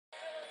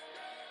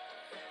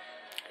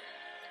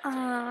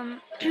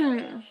Um,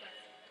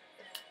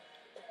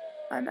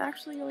 I'm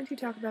actually going to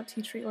talk about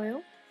tea tree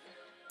oil.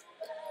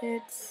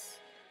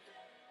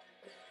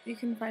 You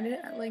can find it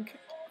at like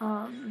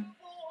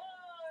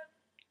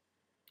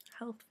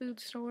health food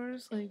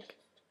stores like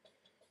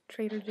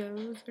Trader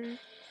Joe's, or I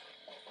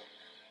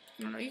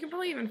don't know, you can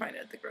probably even find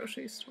it at the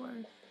grocery store.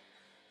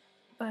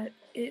 But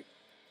I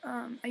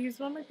use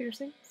it on my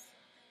piercings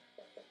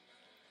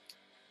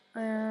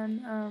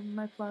and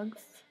my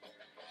plugs.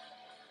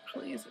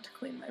 Actually use it to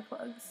clean my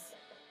plugs.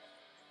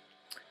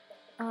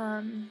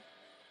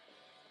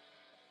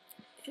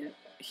 It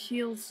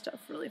heals stuff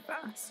really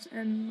fast,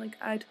 and like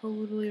I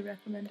totally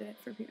recommend it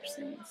for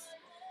piercings.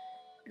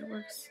 It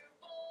works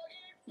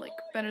like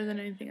better than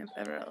anything I've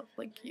ever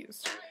like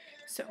used.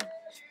 So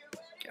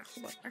yeah,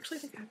 hold on. Actually, I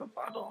think I have a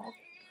bottle. I'll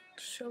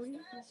show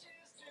you.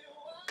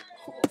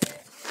 Cool.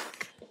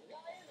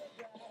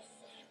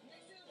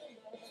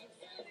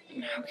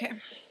 Okay.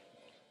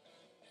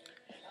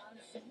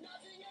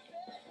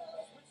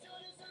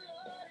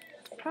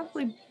 It's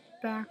probably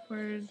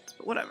backwards,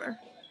 but whatever.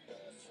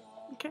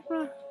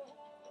 Camera.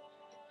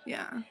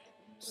 Yeah.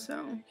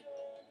 So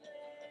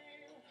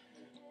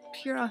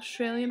pure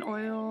Australian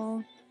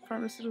oil,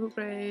 pharmaceutical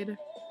grade,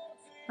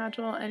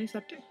 natural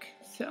antiseptic.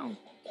 So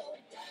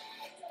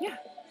yeah.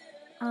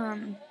 I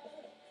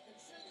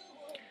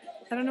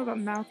don't know about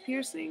mouth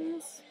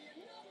piercings,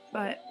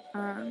 but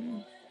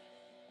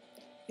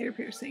ear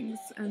piercings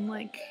and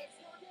like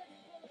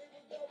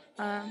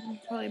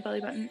probably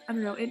belly button. I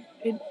don't know.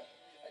 It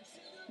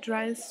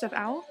dries stuff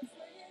out.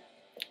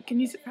 You can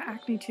use it for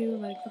acne too.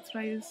 Like that's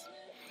what I use.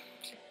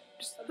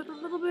 Just put a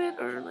little bit,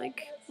 or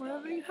like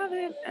wherever you have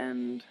it,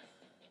 and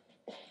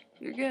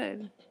you're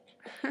good.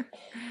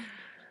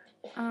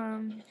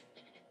 Yeah,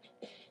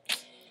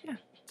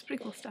 it's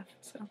pretty cool stuff.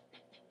 So.